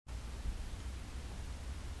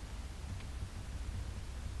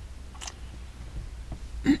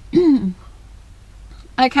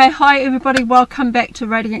Okay, hi everybody, welcome back to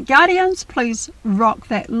Radiant Guardians. Please rock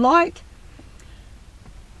that like.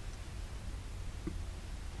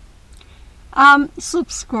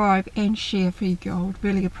 Subscribe and share for your gold.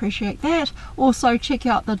 Really appreciate that. Also check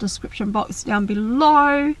out the description box down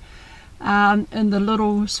below. In the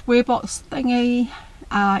little square box thingy,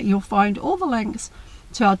 you'll find all the links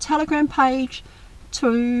to our Telegram page,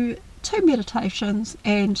 to meditations,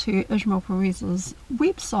 and to Ismail Perez's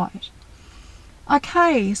website.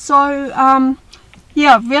 Okay, so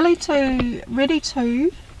yeah, ready to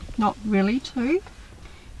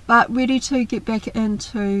get back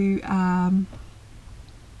into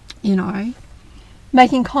you know,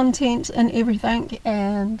 making content and everything,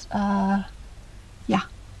 and yeah.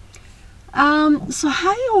 So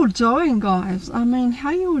how you all doing, guys? I mean, how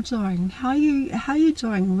you all doing? How you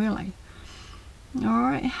doing, really? All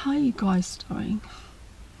right, how you guys doing?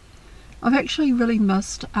 I've actually really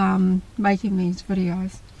missed making these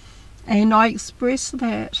videos, and I expressed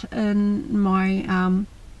that in my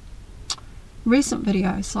recent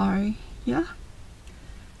video. So yeah,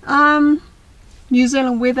 New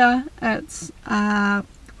Zealand weather, it's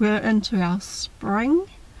we're into our spring,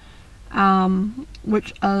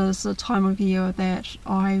 which is a time of year that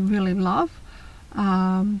I really love,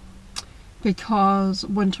 because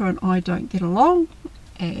winter and I don't get along,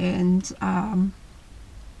 and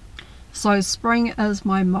so spring is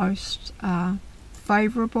my most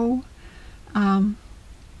favourable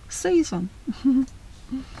season.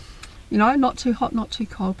 You know, not too hot, not too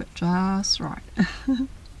cold, but just right.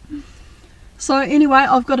 So anyway,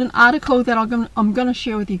 I've got an article that I'm going to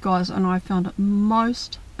share with you guys, and I found it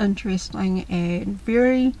most interesting and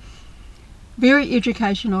very, very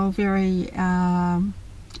educational, very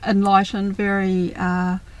enlightened, very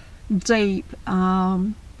deep,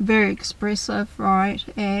 very expressive, right?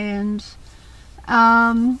 And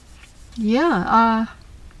yeah,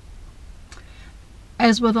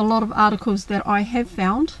 as with a lot of articles that I have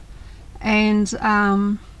found, and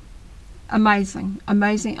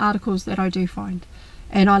amazing articles that I do find,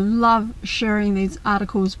 and I love sharing these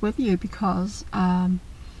articles with you because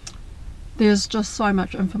there's just so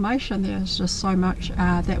much information, there's just so much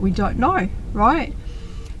that we don't know, right?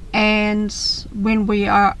 And when we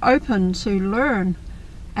are open to learn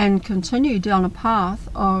and continue down a path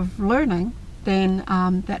of learning, then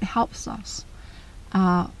that helps us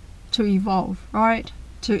to evolve, right?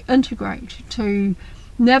 To integrate, to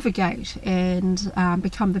navigate, and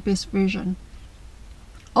become the best version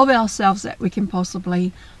of ourselves that we can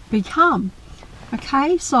possibly become.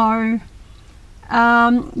 Okay, so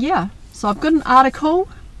yeah, so I've got an article,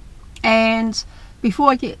 and before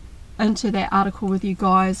I get into that article with you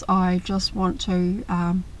guys, I just want to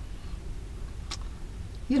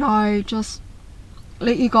you know, just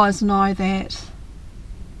let you guys know that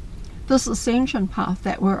this ascension path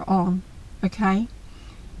that we're on, okay,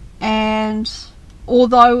 and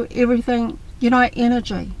although everything, you know,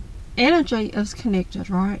 energy is connected,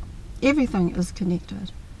 right? Everything is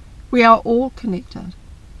connected. We are all connected,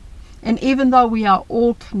 and even though we are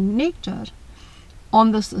all connected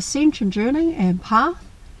on this ascension journey and path,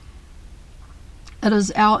 it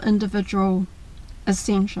is our individual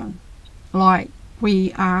ascension. Like,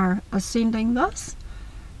 we are ascending this,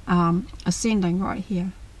 ascending right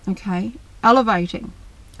here, okay, elevating,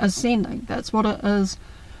 ascending. That's what it is,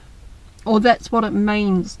 or that's what it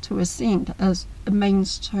means to ascend. Is it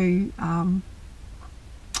means to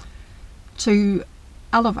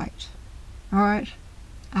elevate, all right,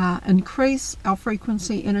 increase our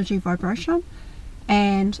frequency, energy, vibration,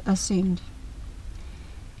 and ascend.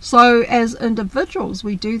 So as individuals,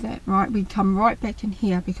 we do that, right? We come right back in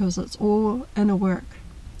here because it's all inner work,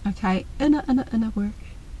 okay? Inner work,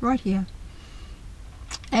 right here.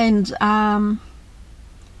 And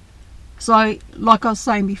so, like I was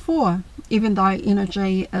saying before, even though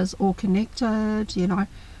energy is all connected, you know,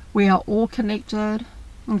 we are all connected,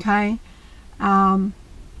 okay?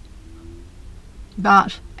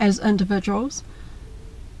 But as individuals,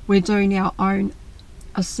 we're doing our own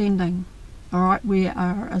ascending. Alright, we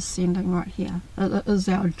are ascending right here. It is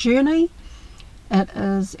our journey, it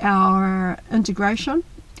is our integration,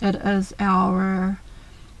 it is our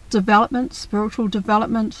development, spiritual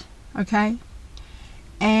development, okay?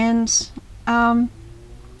 And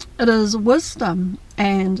it is wisdom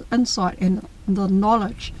and insight and the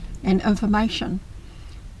knowledge and information.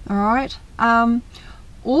 Alright,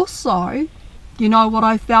 also, you know, what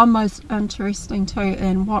I found most interesting too,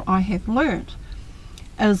 and what I have learned,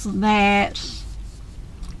 is that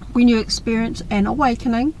when you experience an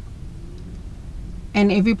awakening,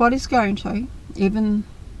 and everybody's going to, even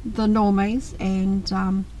the normies, and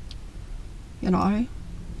you know,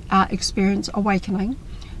 experience awakening.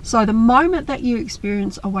 So the moment that you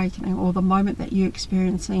experience awakening, or the moment that you're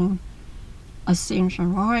experiencing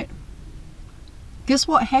ascension, right? Guess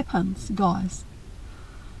what happens, guys?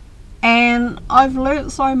 And I've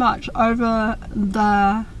learnt so much over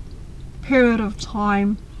the period of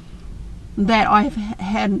time that I've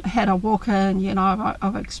had a walk-in. You know,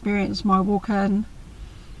 I've experienced my walk-in,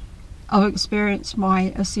 I've experienced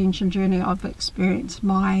my ascension journey, I've experienced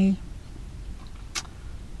a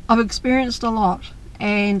lot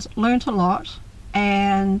and learnt a lot,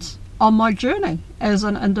 and on my journey as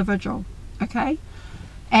an individual, okay,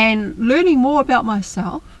 and learning more about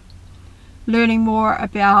myself, learning more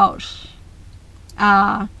about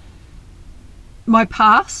my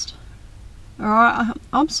past. All right,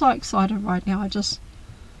 I'm so excited right now.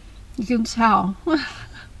 You can tell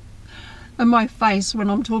in my face when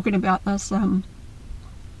I'm talking about this. I'm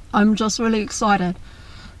just really excited,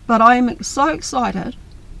 but I'm so excited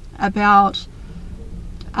about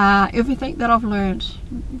everything that I've learned,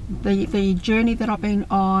 the journey that I've been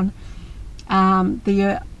on,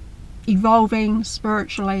 the evolving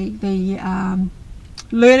spiritually, the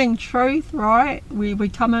learning truth, right? We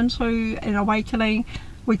come into an awakening,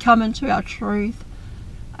 we come into our truth,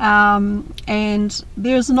 and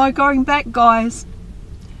there's no going back, guys.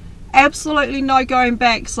 Absolutely no going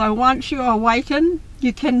back. So once you awaken,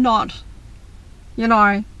 you cannot, you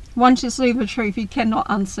know, once you see the truth, you cannot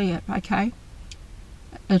unsee it, okay?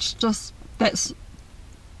 It's just, that's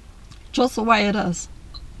just the way it is,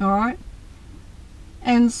 alright?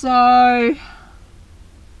 And so,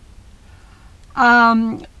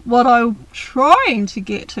 what I'm trying to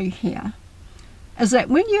get to here is that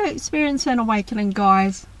when you experience an awakening,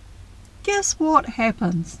 guys, guess what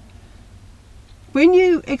happens? When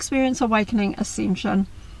you experience awakening, ascension,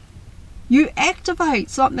 you activate,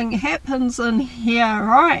 something happens in here,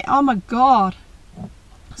 right? Oh my God,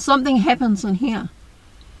 something happens in here.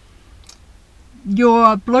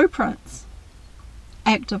 Your blueprints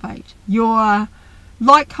activate, your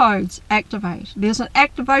light codes activate. There's an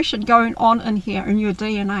activation going on in here in your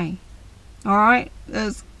DNA. Alright?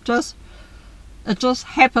 It just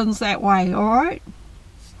happens that way, alright?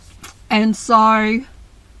 And so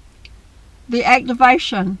the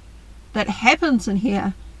activation that happens in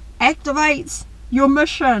here activates your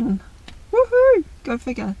mission. Woohoo! Go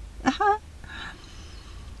figure.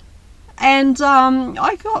 And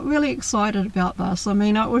I got really excited about this. I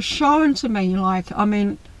mean, it was shown to me, like, I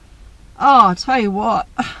mean, oh, I'll tell you what,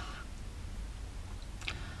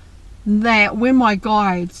 that when my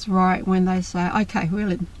guides, right, when they say, okay,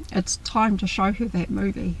 really, it's time to show her that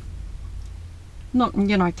movie. Not,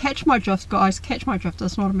 you know, catch my drift, guys, catch my drift,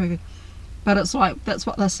 it's not a movie. But it's like, that's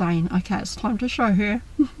what they're saying. Okay, it's time to show her.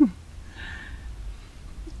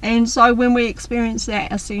 And so when we experience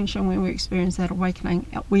that ascension, when we experience that awakening,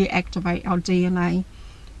 we activate our DNA.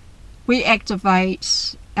 We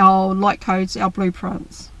activate our light codes, our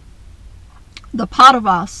blueprints. The part of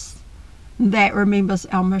us that remembers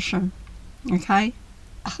our mission. Okay?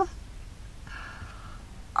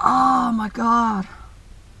 Oh my God.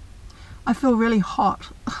 I feel really hot.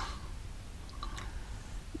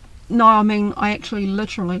 No, I mean, I actually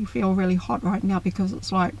literally feel really hot right now, because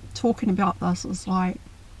it's like, talking about this is like,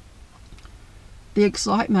 the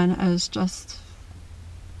excitement is just,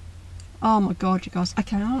 oh my God, you guys.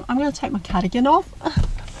 Okay, I'm going to take my cardigan off.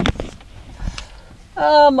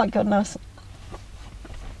 Oh my goodness.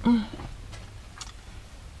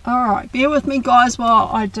 Alright, bear with me, guys, while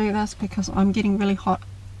I do this, because I'm getting really hot,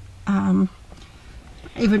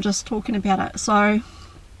 even just talking about it. So,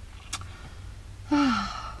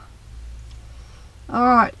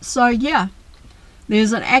 alright, so yeah,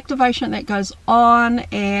 there's an activation that goes on,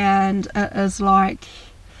 and it is like,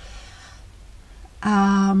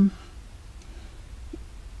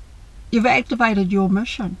 you've activated your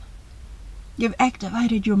mission. You've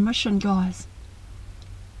activated your mission, guys.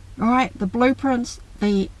 Alright, the blueprints,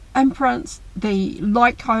 the imprints, the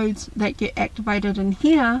light codes that get activated in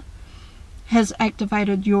here has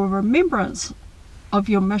activated your remembrance of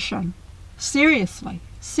your mission. Seriously,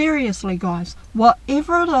 guys,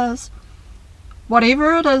 whatever it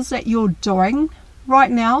is that you're doing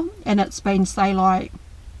right now, and it's been, say, like,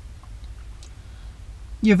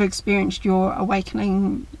 you've experienced your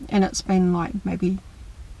awakening, and it's been like maybe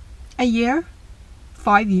a year,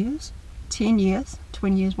 5 years, 10 years,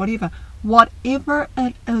 20 years, whatever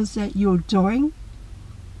it is that you're doing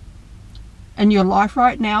in your life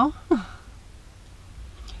right now,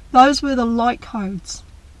 those were the light codes,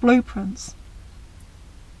 blueprints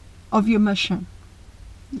of your mission.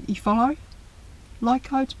 You follow? Light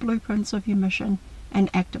codes, blueprints of your mission, and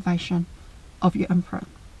activation of your imprint.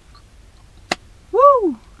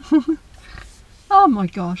 Woo! Oh my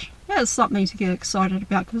gosh, that's something to get excited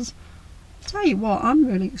about, because I tell you what, I'm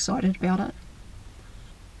really excited about it.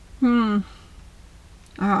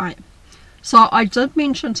 Alright, so I did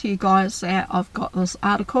mention to you guys that I've got this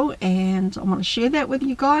article and I want to share that with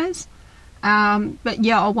you guys. But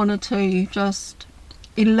yeah, I wanted to just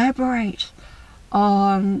elaborate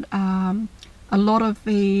on a lot of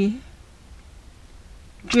the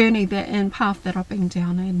journey that and path that I've been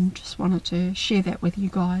down, and just wanted to share that with you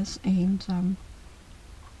guys. And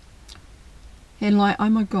like, oh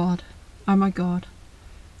my god,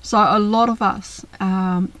 so a lot of us,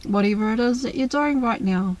 whatever it is that you're doing right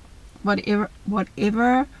now, whatever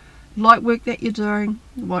light work that you're doing,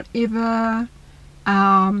 whatever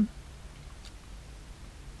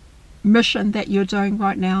mission that you're doing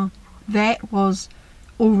right now, that was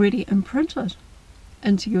already imprinted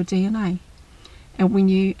into your DNA. And when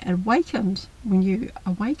you awakened,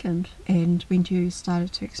 and when you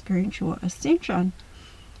started to experience your ascension,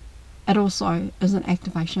 it also is an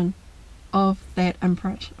activation of that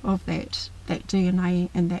imprint, of that DNA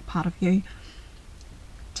and that part of you,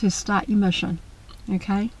 to start your mission.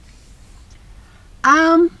 Okay.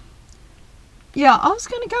 Yeah, I was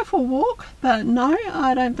going to go for a walk, but no,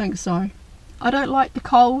 I don't think so. I don't like the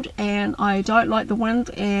cold, and I don't like the wind,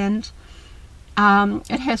 and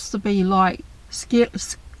it has to be like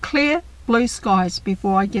clear blue skies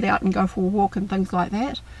before I get out and go for a walk and things like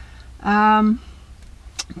that.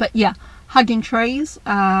 But yeah, hugging trees,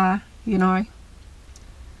 you know,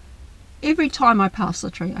 every time I pass a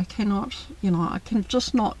tree, I cannot, I can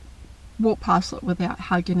just not walk past it without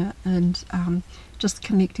hugging it, and just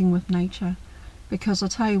connecting with nature. Because I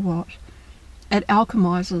tell you what, it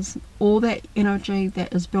alchemizes all that energy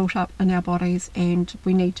that is built up in our bodies, and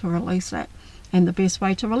we need to release it. And the best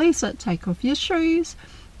way to release it, take off your shoes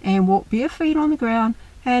and walk bare feet on the ground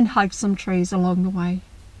and hug some trees along the way.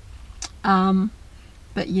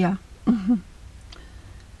 But yeah.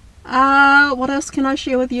 What else can I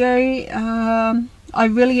share with you? I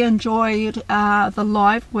really enjoyed the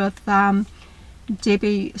live with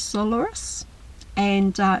Debbie Solaris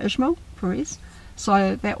and Ishmael Perez.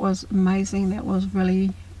 So that was amazing. That was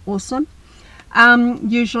really awesome.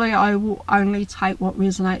 Usually I will only take what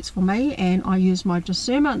resonates for me, and I use my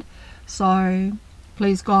discernment. So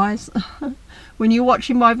please guys, when you're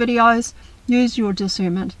watching my videos, use your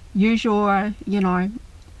discernment. Use your,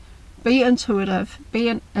 be intuitive, be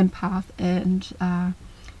an empath, and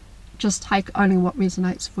just take only what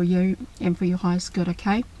resonates for you and for your highest good,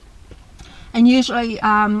 okay? And usually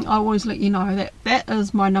I always let you know that that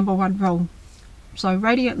is my #1 rule. So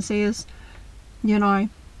Radiant says,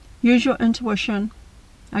 use your intuition,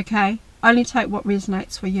 okay? Only take what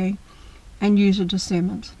resonates for you, and use your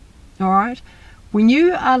discernment. Alright? When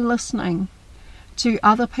you are listening to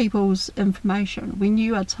other people's information, when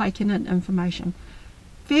you are taking in information,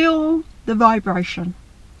 feel the vibration.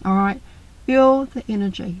 Alright? Feel the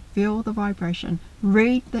energy, feel the vibration,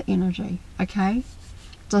 read the energy, okay?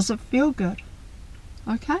 Does it feel good?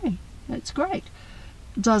 Okay, that's great.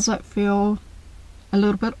 Does it feel a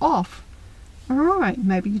little bit off? Alright,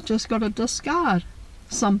 maybe you just got to discard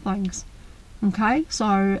some things. Okay,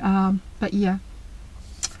 so, but yeah.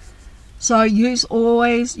 So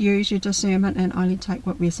always use your discernment, and only take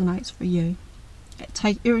what resonates for you.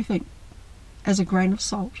 Take everything as a grain of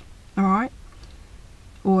salt, alright?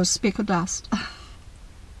 Or a speck of dust.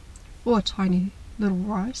 Or a tiny little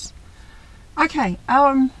rice. Okay,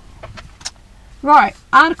 right,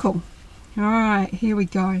 article. Alright, here we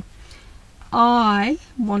go. I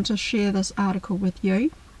want to share this article with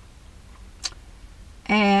you,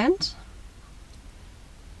 and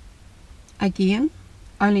again,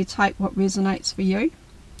 only take what resonates for you.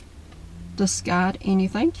 Discard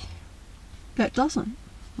anything that doesn't.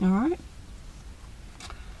 Alright.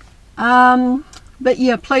 But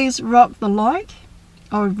yeah, please rock the like.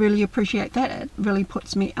 I would really appreciate that. It really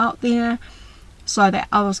puts me out there so that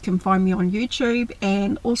others can find me on YouTube.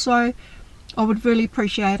 And also, I would really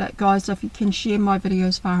appreciate it, guys, if you can share my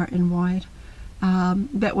videos far and wide.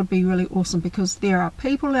 That would be really awesome, because there are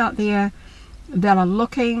people out there that are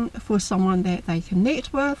looking for someone that they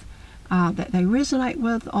connect with, that they resonate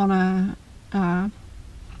with on a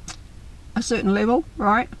certain level,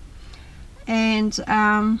 right? And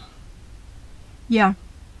yeah,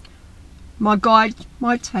 my guide,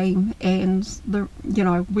 my team, and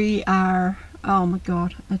we are, oh my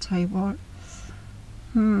god, I tell you what,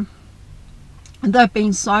 they've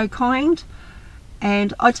been so kind.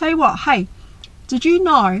 And I tell you what, hey, did you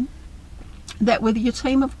know that with your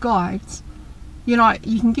team of guides, you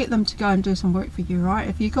can get them to go and do some work for you, right?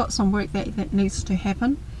 If you've got some work that needs to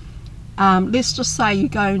happen, let's just say you're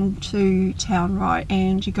going to town, right,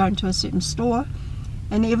 and you're going to a certain store,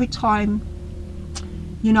 and every time,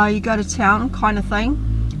 you know, you go to town kind of thing,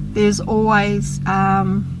 there's always,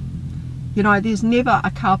 you know, there's never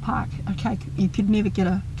a car park, okay, you could never get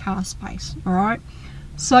a car space, alright,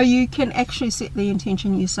 so you can actually set the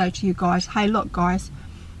intention. You say to you guys, hey look guys,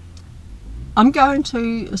 I'm going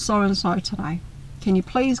to so and so today, can you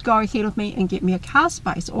please go ahead of me and get me a car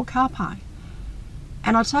space or car park?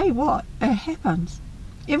 And I tell you what, it happens.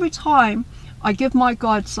 Every time I give my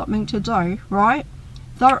guides something to do, right,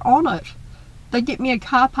 they're on it. They get me a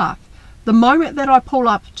car park. The moment that I pull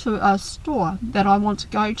up to a store that I want to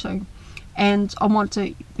go to, and I want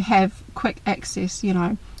to have quick access, you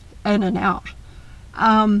know, in and out,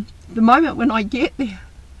 the moment when I get there,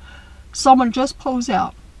 someone just pulls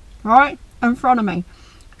out, right, in front of me.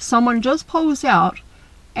 Someone just pulls out,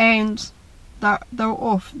 and they're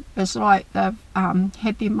off. It's like they've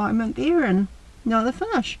had their moment there, and you know, they're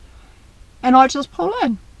finished. And I just pull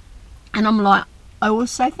in, and I'm like, I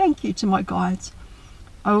always say thank you to my guides.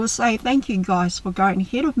 I always say thank you guys for going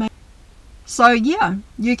ahead of me. So yeah,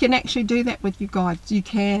 you can actually do that with your guides. You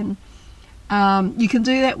can do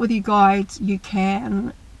that with your guides. You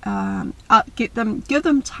can give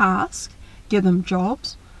them tasks, give them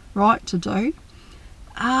jobs, right, to do.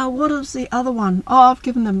 What is the other one? Oh, I've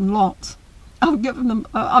given them lots. I've given them,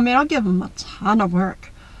 I give them a ton of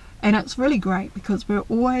work, and it's really great because we're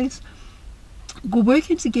working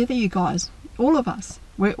together, you guys, all of us.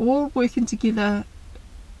 We're all working together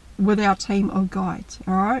with our team of guides,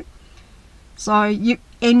 alright? So you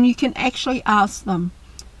can actually ask them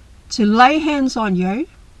to lay hands on you,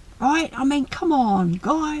 right? I mean, come on,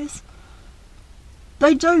 guys.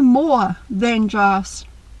 They do more than just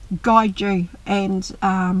guide you and,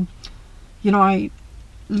 you know,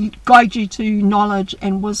 guide you to knowledge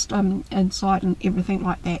and wisdom, insight and everything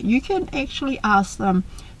like that. You can actually ask them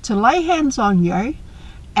to lay hands on you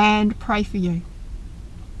and pray for you.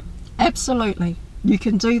 Absolutely, you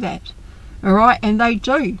can do that, alright, and they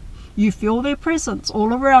do. You feel their presence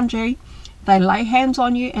all around you. They lay hands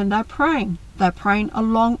on you and they're praying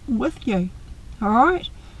along with you, alright,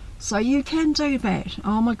 so you can do that.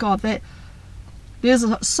 Oh my god, there's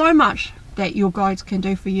so much that your guides can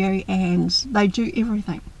do for you, and they do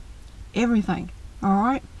everything,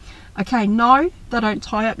 alright. Okay, no, they don't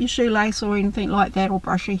tie up your shoelace or anything like that, or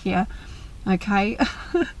brush your hair, okay,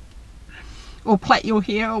 or plait your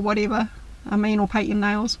hair or whatever, I mean, or paint your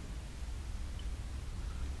nails.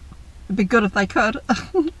 It'd be good if they could.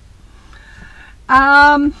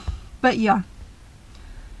 But yeah,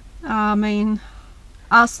 I mean,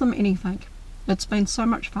 ask them anything. It's been so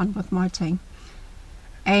much fun with my team.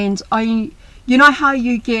 And you know how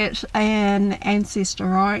you get an ancestor,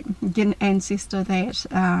 right? You get an ancestor that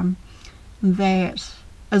that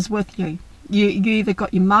is with you. You either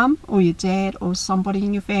got your mum or your dad or somebody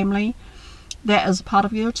in your family that is part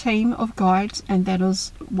of your team of guides, and that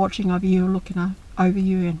is watching over you, looking over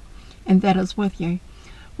you, and that is with you.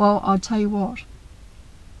 Well, I'll tell you what,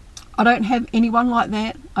 I don't have anyone like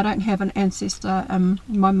that. I don't have an ancestor,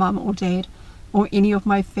 my mum or dad or any of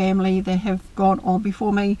my family that have gone on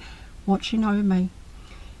before me watching over me.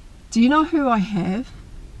 Do you know who I have?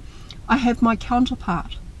 I have my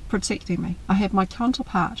counterpart protecting me. I have my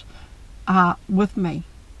counterpart with me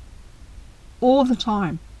all the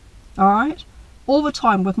time, alright? All the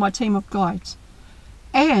time with my team of guides.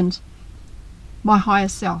 And my higher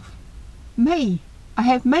self, me. I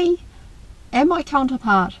have me and my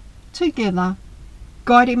counterpart together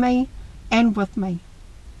guiding me and with me.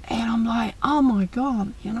 And I'm like, oh my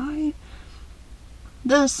god, you know,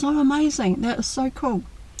 that is so amazing. That is so cool.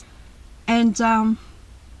 And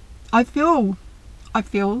I feel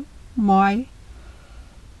my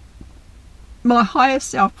higher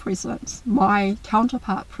self presence, my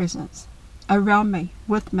counterpart presence around me,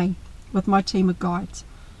 with my team of guides.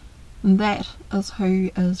 And that is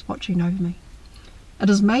who is watching over me. It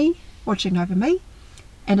is me watching over me,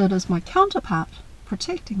 and it is my counterpart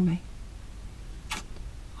protecting me.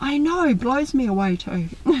 I know, blows me away too.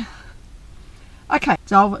 Okay,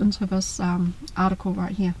 delve into this article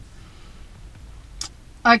right here.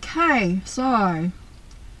 Okay, so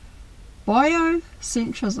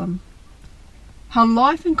Biocentrism. How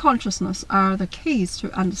life and consciousness are the keys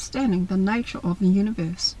to understanding the nature of the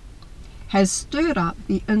universe has stirred up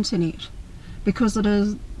the internet because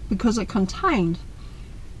it contained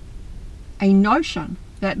a notion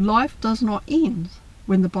that life does not end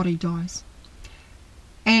when the body dies,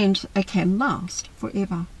 and it can last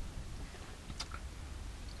forever.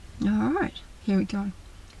 Alright, here we go.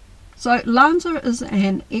 So Lanza is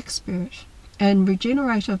an expert in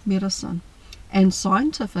regenerative medicine and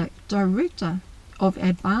scientific director of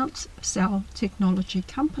Advanced Cell Technology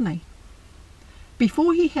Company.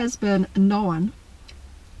 Before he has been known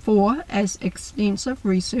for as extensive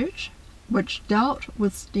research which dealt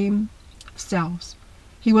with stem cells,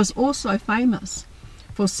 he was also famous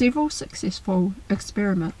for several successful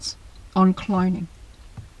experiments on cloning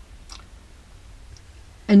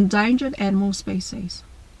endangered animal species.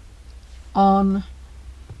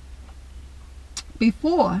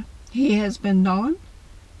 Before he has been known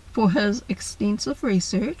for his extensive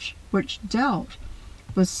research which dealt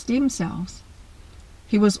with stem cells,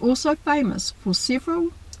 he was also famous for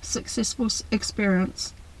several successful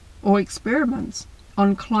experiments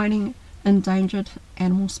on cloning endangered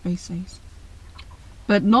animal species.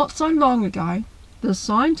 But not so long ago, the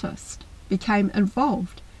scientist became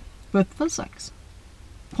involved with physics,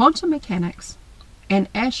 quantum mechanics, and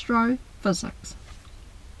astrophysics.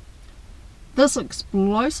 This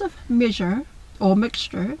explosive mixture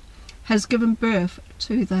has given birth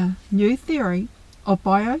to the new theory of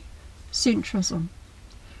biocentrism,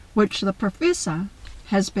 which the professor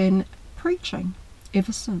has been preaching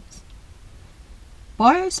ever since.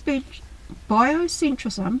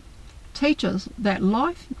 Biocentrism teaches that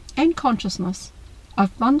life and consciousness are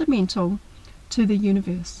fundamental to the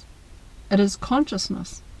universe. It is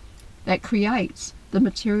consciousness that creates the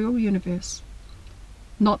material universe,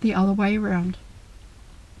 not the other way around.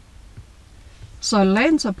 So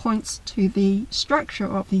Lanza points to the structure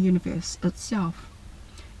of the universe itself,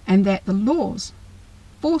 and that the laws,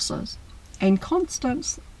 forces, and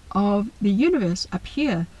constants of the universe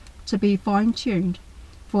appear to be fine-tuned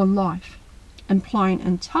for life, implying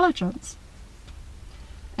intelligence,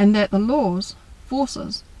 and that the laws,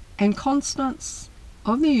 forces, and constants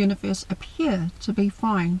of the universe appear to be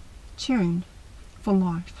fine-tuned for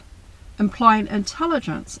life, implying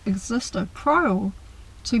intelligence existed prior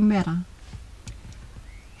to matter.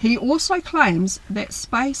 He also claims that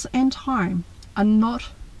space and time are not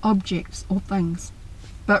objects or things,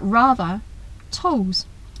 but rather tools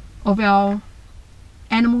of our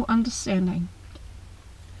animal understanding.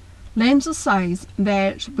 Lanza says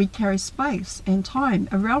that we carry space and time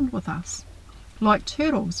around with us, like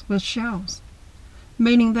turtles with shells,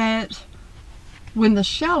 meaning that when the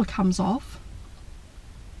shell comes off,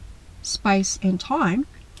 space and time,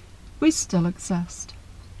 we still exist.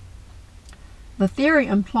 The theory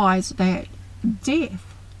implies that death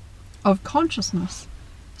of consciousness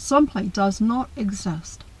simply does not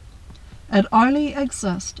exist. It only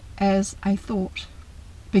exists as a thought,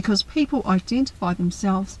 because people identify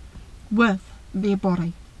themselves with their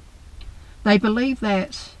body. They believe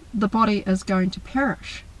that the body is going to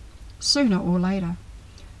perish sooner or later,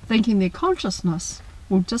 thinking their consciousness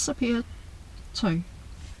will disappear too.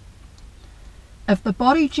 If the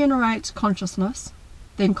body generates consciousness,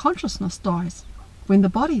 then consciousness dies when the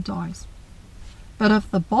body dies. But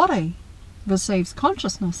if the body receives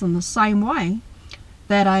consciousness in the same way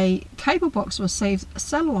that a cable box receives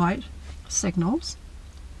satellite signals,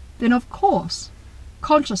 then of course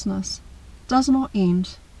consciousness does not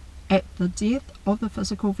end at the death of the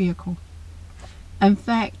physical vehicle. In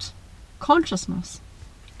fact, consciousness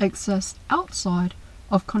exists outside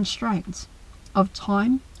of constraints of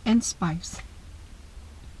time and space.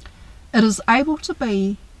 It is able to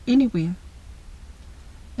be anywhere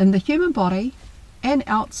in the human body and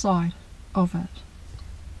outside of it.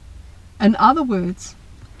 In other words,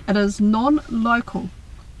 it is non-local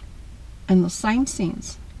in the same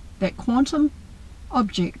sense that quantum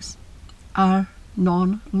objects are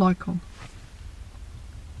non-local.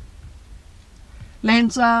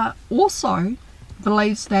 Lanza also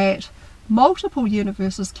believes that multiple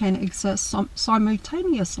universes can exist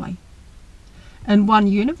simultaneously. In one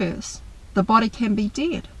universe, the body can be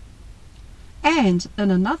dead, and in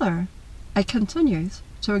another, it continues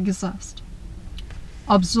to exist,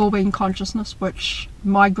 absorbing consciousness which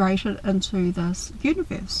migrated into this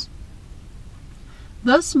universe.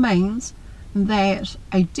 This means that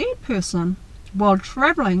a dead person, while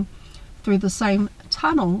travelling through the same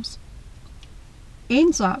tunnels,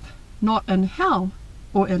 ends up not in hell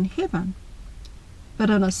or in heaven, but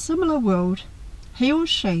in a similar world he or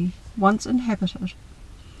she once inhabited,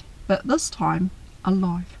 but this time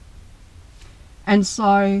alive. And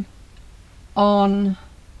so on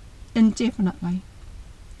indefinitely.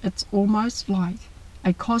 It's almost like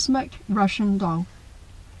a cosmic Russian doll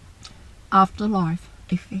afterlife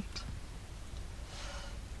effect.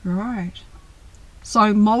 Right.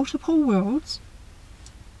 So multiple worlds.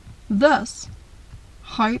 This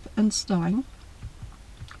hope-instilling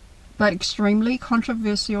but extremely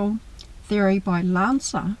controversial theory by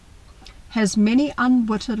Lanza has many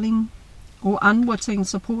unwitting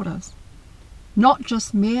supporters, not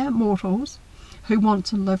just mere mortals who want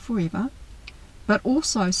to live forever, but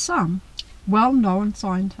also some well-known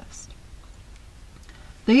scientists.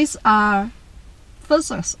 These are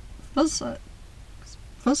physicists.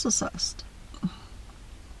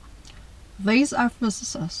 These are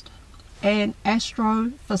physicists and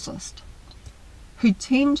astrophysicists who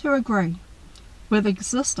tend to agree with the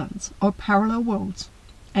existence of parallel worlds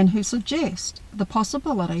and who suggest the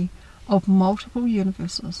possibility of multiple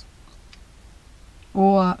universes,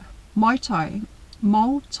 or multiverse,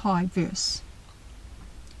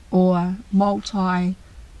 or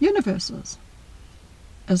multi-universes,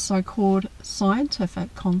 a so-called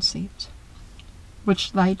scientific concept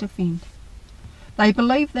which they defend. They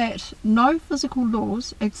believe that no physical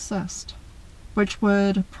laws exist which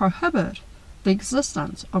would prohibit the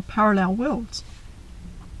existence of parallel worlds.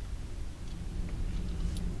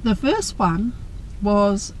 The first one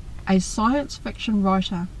was a science fiction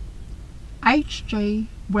writer, H.G.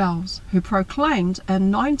 Wells, who proclaimed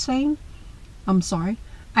in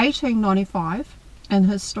 1895 in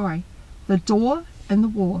his story, The Door in the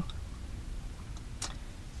Wall.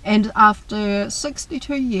 And after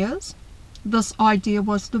 62 years, this idea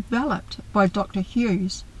was developed by Dr.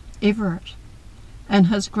 Hughes Everett in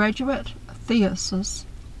his graduate thesis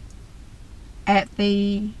at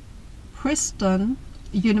the Princeton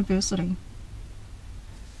University.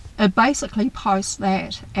 It basically posts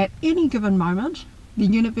that at any given moment, the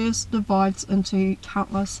universe divides into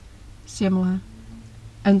countless similar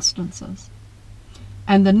instances.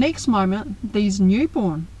 And the next moment, these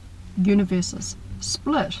newborn universes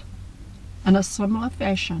split in a similar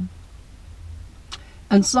fashion.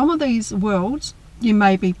 In some of these worlds, you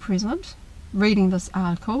may be present reading this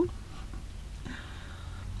article.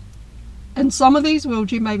 In some of these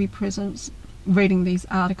worlds, you may be present reading these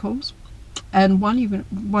articles in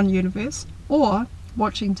one universe, or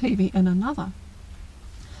watching TV in another.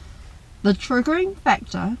 The triggering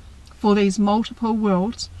factor for these multiple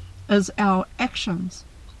worlds is our actions,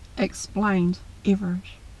 explained Everett.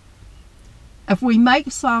 If we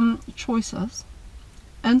make some choices,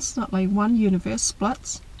 instantly one universe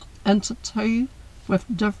splits into two with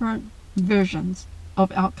different versions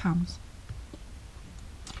of outcomes.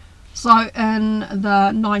 So in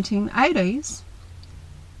the 1980s,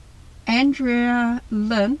 Andrea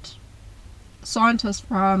Lind, scientist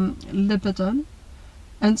from Lebanon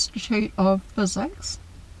Institute of Physics,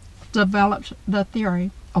 developed the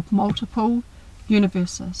theory of multiple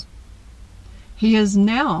universes. He is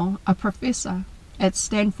now a professor at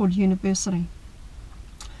Stanford University.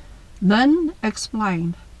 Lind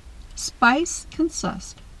explained, space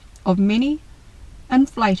consists of many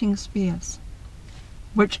inflating spheres,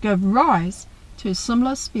 which give rise to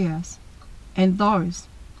similar spheres, and those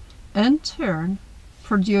in turn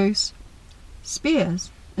produce spheres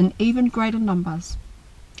in even greater numbers.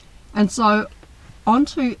 And so on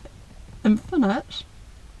to infinite,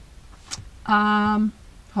 hold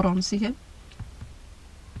on a second.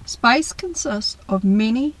 Space consists of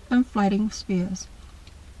many inflating spheres,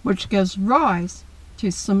 which gives rise to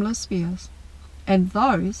similar spheres, and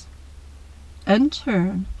those in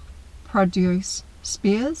turn produce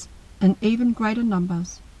spheres in even greater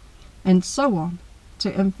numbers, and so on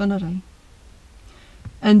to infinity.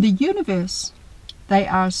 In the universe, they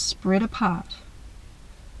are spread apart.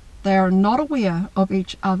 They are not aware of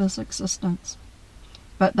each other's existence,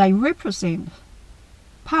 but they represent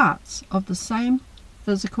parts of the same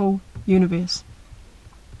physical universe.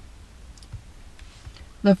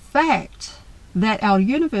 The fact that our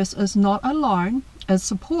universe is not alone is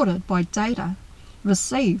supported by data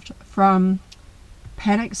received from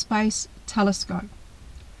Planck Space Telescope.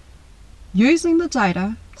 Using the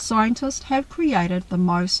data, scientists have created the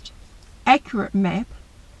most accurate map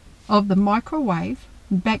of the microwave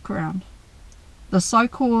background, the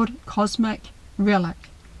so-called cosmic relic,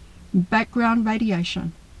 background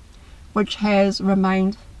radiation, which has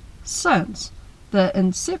remained since the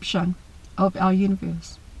inception of our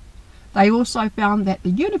universe. They also found that the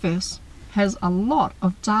universe has a lot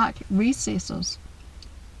of dark recesses,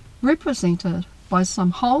 represented by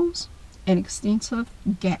some holes and extensive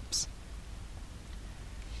gaps.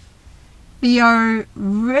 Theoretical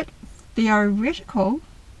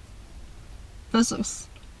physicist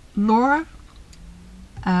Laura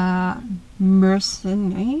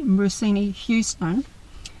Mersini Houston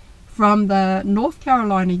from the North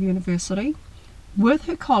Carolina University, with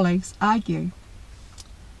her colleagues, argue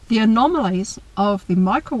the anomalies of the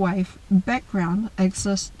microwave background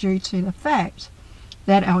exist due to the fact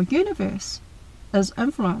that our universe is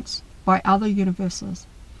influenced by other universes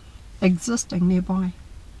existing nearby.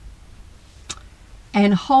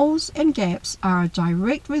 and holes and gaps are a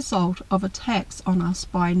direct result of attacks on us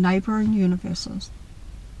by neighbouring universes.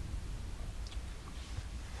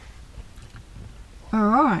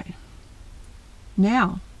 Alright,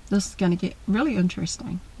 now this is going to get really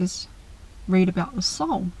interesting. Let's read about the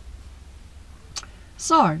soul.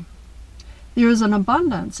 So, there is an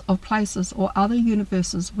abundance of places or other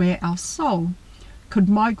universes where our soul could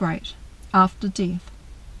migrate after death.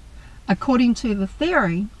 According to the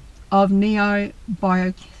theory of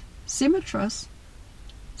Biocentrism,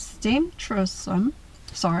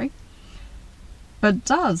 but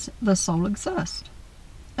does the soul exist?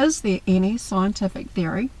 Is there any scientific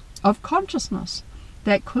theory of consciousness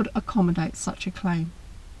that could accommodate such a claim?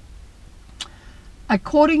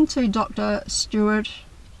 According to Dr. Stuart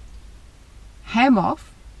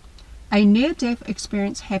Hamoff, a near-death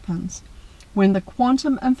experience happens when the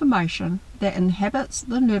quantum information that inhabits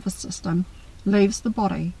the nervous system leaves the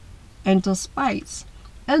body and dissipates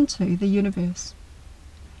into the universe.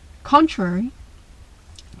 Contrary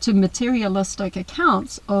to materialistic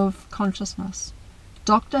accounts of consciousness,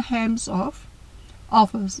 Dr. Hamoff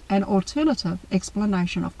offers an alternative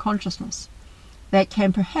explanation of consciousness that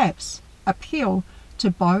can perhaps appeal to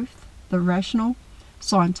both the rational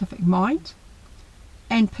scientific mind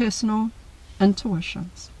and personal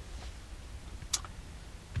intuitions.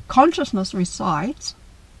 Consciousness resides,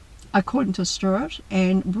 according to Stewart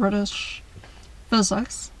and British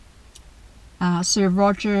physics Sir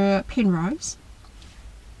Roger Penrose,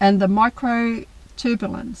 and the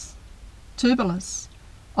microtubules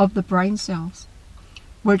of the brain cells,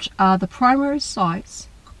 which are the primary sites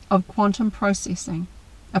of quantum processing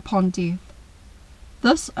upon death.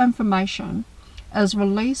 This information is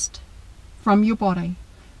released from your body,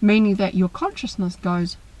 meaning that your consciousness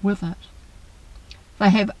goes with it. They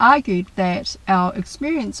have argued that our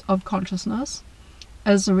experience of consciousness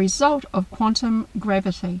is a result of quantum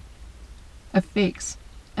gravity effects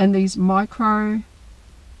in these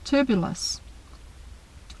microtubules,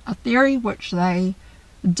 a theory which they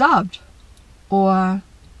dubbed or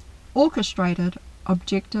orchestrated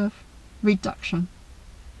objective reduction.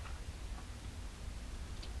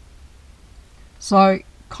 So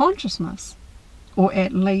consciousness, or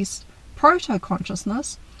at least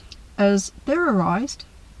proto-consciousness, is theorized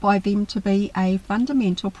by them to be a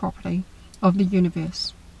fundamental property of the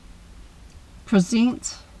universe,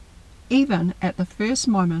 present even at the first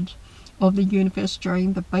moment of the universe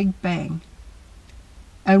during the Big Bang.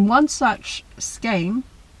 In one such scheme,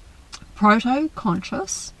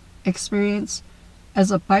 proto-conscious experience is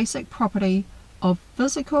a basic property of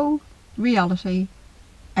physical reality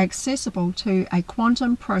accessible to a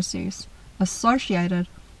quantum process associated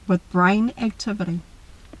with brain activity.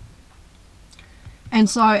 And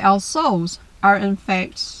so our souls are in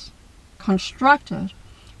fact constructed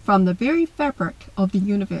from the very fabric of the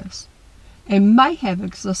universe and may have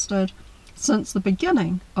existed since the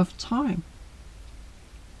beginning of time.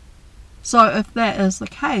 So if that is the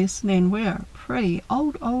case, then we're pretty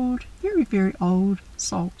old, very, very old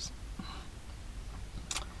souls.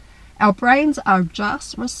 Our brains are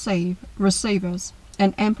just receivers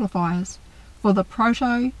and amplifiers for the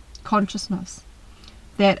proto-consciousness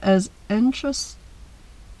that is intrinsic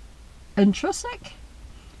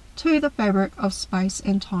to the fabric of space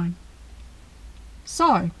and time.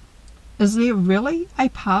 So, is there really a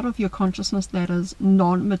part of your consciousness that is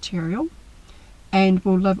non-material and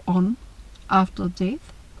will live on after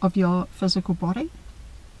death of your physical body?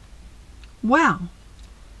 Wow!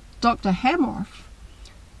 Dr. Hamoff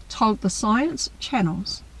told the Science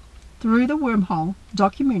Channel's Through the Wormhole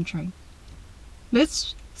documentary,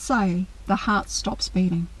 let's say the heart stops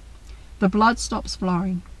beating, the blood stops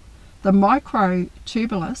flowing, the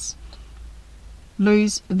microtubules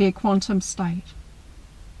lose their quantum state.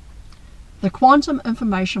 The quantum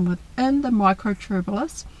information within the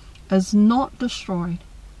microtubules is not destroyed.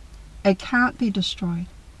 It can't be destroyed.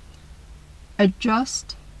 It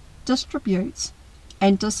just distributes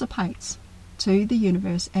and dissipates to the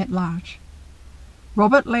universe at large.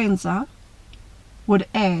 Robert Lanza would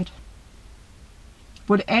add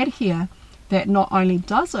here that not only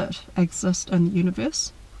does it exist in the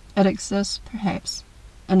universe, it exists perhaps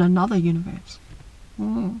in another universe.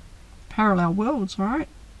 Parallel worlds, right?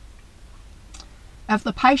 If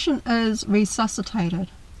the patient is resuscitated,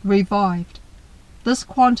 revived, this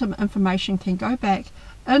quantum information can go back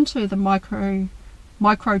into the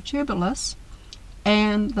microtubules,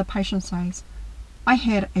 and the patient says, I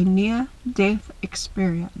had a near-death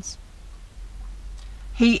experience.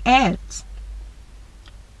 He adds,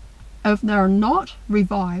 if they are not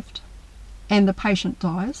revived and the patient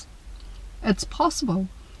dies, it's possible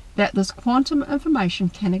that this quantum information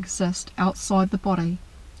can exist outside the body,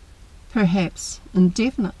 perhaps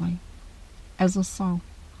indefinitely, as a soul.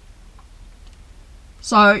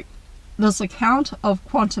 So this account of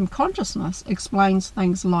quantum consciousness explains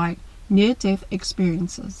things like near-death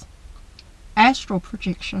experiences, astral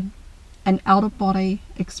projection, and out-of-body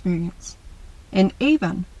experience, and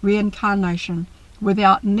even reincarnation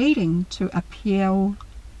without needing to appeal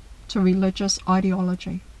to religious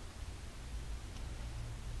ideology.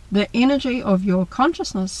 The energy of your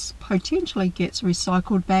consciousness potentially gets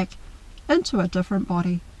recycled back into a different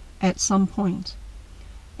body at some point,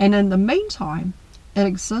 and in the meantime it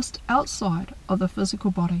exists outside of the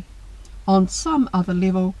physical body on some other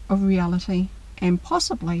level of reality, and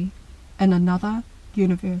possibly in another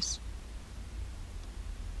universe.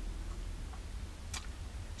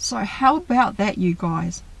 So how about that, you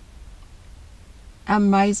guys?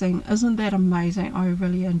 Amazing. Isn't that amazing? I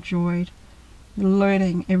really enjoyed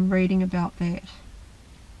learning and reading about that.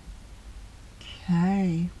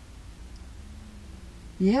 Okay.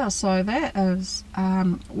 Yeah, so that is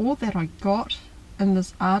all that I got in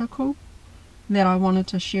this article that I wanted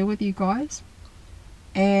to share with you guys,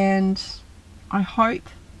 and I hope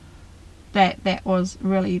that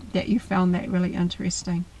you found that really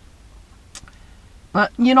interesting.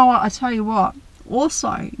 But you know what, I tell you what,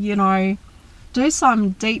 also, you know, do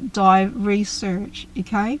some deep dive research,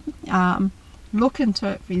 okay? Look into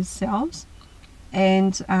it for yourselves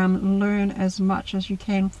and learn as much as you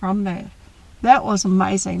can from that. That was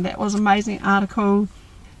amazing. That was an amazing article.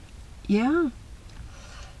 Yeah.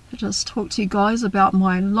 I just talked to you guys about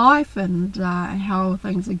my life and how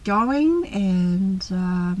things are going,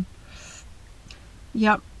 and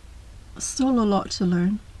yep, still a lot to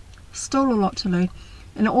learn. Still a lot to learn.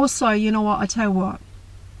 And also, you know what, I tell you what,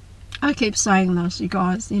 I keep saying this, you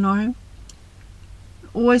guys, you know,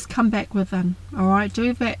 always come back within, alright?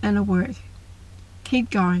 Do that inner work. Keep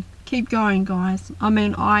going, guys. I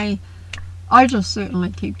mean, I just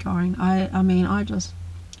certainly keep going. I mean, I just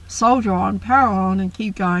soldier on, power on, and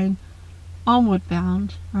keep going, onward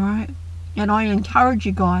bound, alright? And I encourage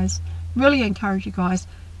you guys, really encourage you guys,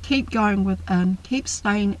 keep going within, keep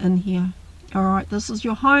staying in here, alright? This is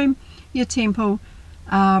your home, your temple,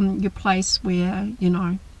 your place where, you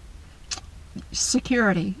know,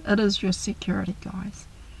 security. It is your security, guys.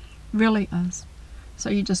 Really is. So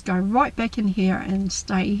you just go right back in here and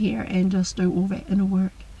stay here and just do all that inner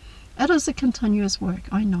work. It is a continuous work,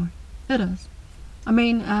 I know. It is. I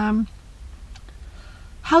mean,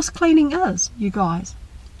 house cleaning is, you guys.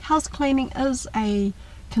 House cleaning is a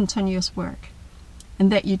continuous work.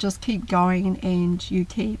 And that you just keep going and you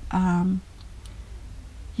keep,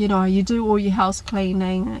 you know, you do all your house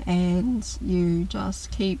cleaning and you just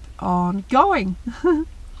keep on going.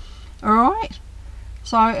 Alright?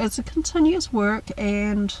 So it's a continuous work,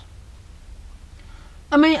 and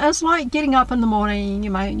I mean, it's like getting up in the morning, you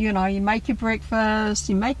make your breakfast,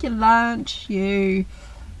 you make your lunch, you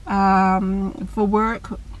for work,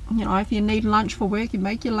 you know, if you need lunch for work, you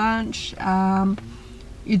make your lunch,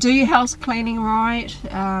 you do your house cleaning, right,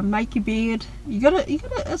 make your bed, you gotta,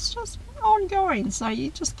 it's just ongoing, so you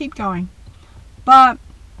just keep going. But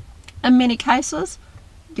in many cases,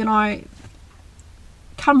 you know,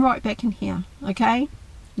 come right back in here, okay?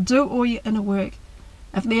 Do all your inner work.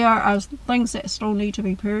 If there are things that still need to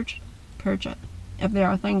be purged, purge it. If there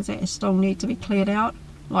are things that still need to be cleared out,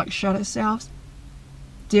 like shadow selves,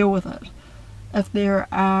 deal with it. If there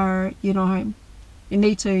are, you know, you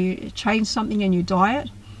need to change something in your diet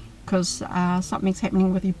because something's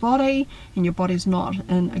happening with your body and your body's not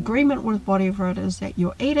in agreement with whatever it is that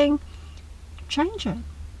you're eating, change it.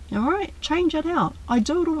 Alright? Change it out. I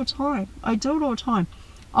do it all the time.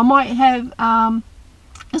 I might have,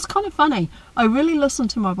 it's kind of funny, I really listen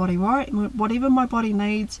to my body, right? Whatever my body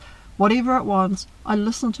needs, whatever it wants, I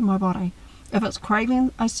listen to my body. If it's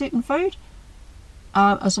craving a certain food,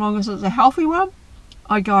 as long as it's a healthy one,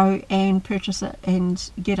 I go and purchase it and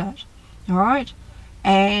get it. Alright?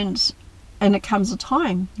 And it comes a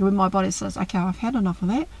time when my body says, okay, I've had enough of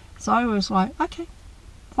that. So I was like, okay,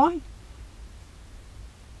 fine.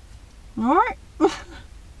 Alright?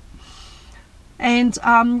 And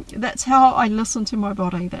that's how I listen to my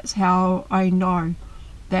body. That's how I know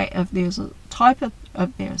that if there's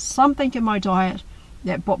if there's something in my diet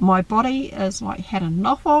that my body is like had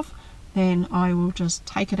enough of, then I will just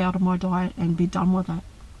take it out of my diet and be done with it.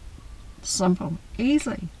 Simple,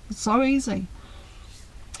 easy, so easy.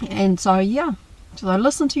 And so yeah, so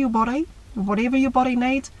listen to your body. Whatever your body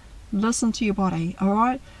needs, listen to your body. All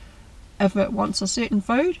right. If it wants a certain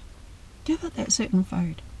food, give it that certain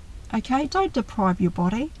food. Okay, don't deprive your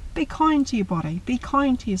body. Be kind to your body. Be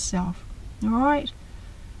kind to yourself. Alright?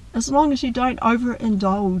 as long as you don't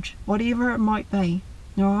overindulge, whatever it might be.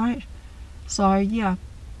 Alright? So yeah.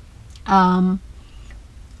 And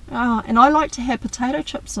I like to have potato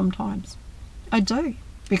chips sometimes. I do,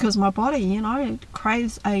 because my body, you know, it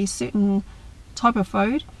craves a certain type of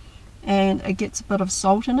food, and it gets a bit of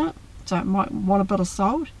salt in it, so it might want a bit of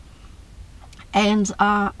salt. And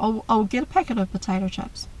I'll get a packet of potato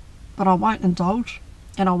chips, but I won't indulge,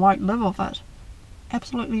 and I won't live off it.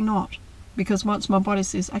 Absolutely not. Because once my body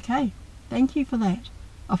says, okay, thank you for that,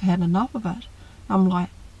 I've had enough of it, I'm like,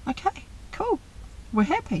 okay, cool, we're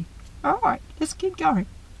happy, alright, let's keep going.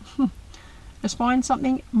 Let's find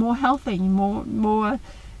something more healthy, more,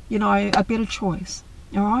 you know, a better choice.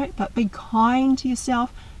 Alright, but be kind to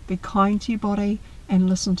yourself, be kind to your body, and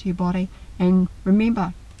listen to your body. And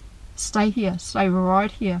remember, stay here, stay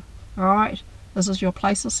right here. Alright, this is your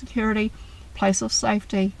place of security, place of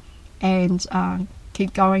safety, and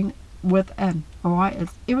keep going within. Alright,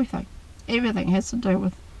 it's everything has to do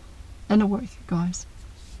with inner work, guys.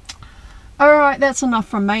 Alright, that's enough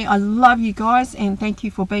from me. I love you guys, and thank you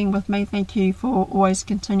for being with me. Thank you for always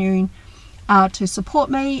continuing to support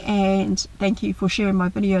me, and thank you for sharing my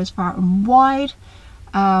videos far and wide.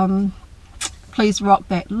 Please rock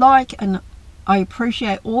that like, and I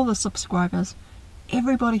appreciate all the subscribers,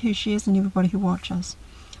 everybody who shares and everybody who watches.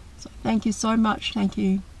 So thank you so much, thank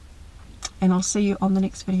you, and I'll see you on the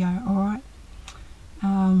next video. Alright.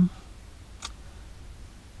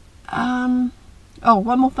 Oh,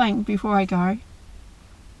 one more thing before I go.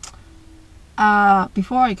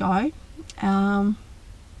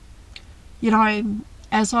 You know,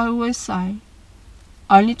 as I always say,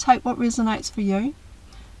 only take what resonates for you,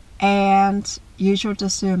 and use your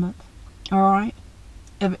discernment. Alright?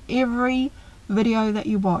 If every video that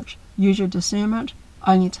you watch, use your discernment,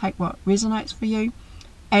 only take what resonates for you,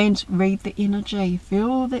 and read the energy.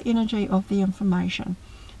 Feel the energy of the information.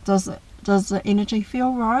 Does the energy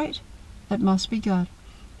feel right? It must be good.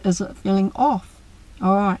 Is it feeling off?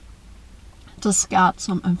 Alright. Discard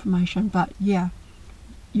some information, but yeah,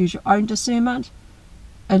 use your own discernment,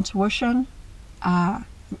 intuition,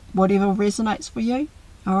 whatever resonates for you.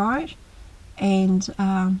 Alright. And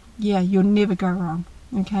yeah, you'll never go wrong.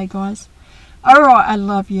 Okay, guys? Alright, I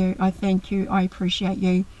love you. I thank you. I appreciate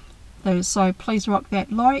you. So please rock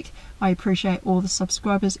that like. I appreciate all the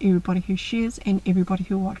subscribers, everybody who shares, and everybody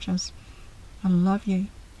who watches. I love you.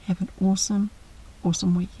 Have an awesome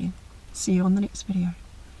weekend. See you on the next video.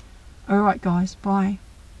 Alright guys, bye.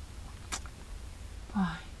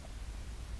 Bye.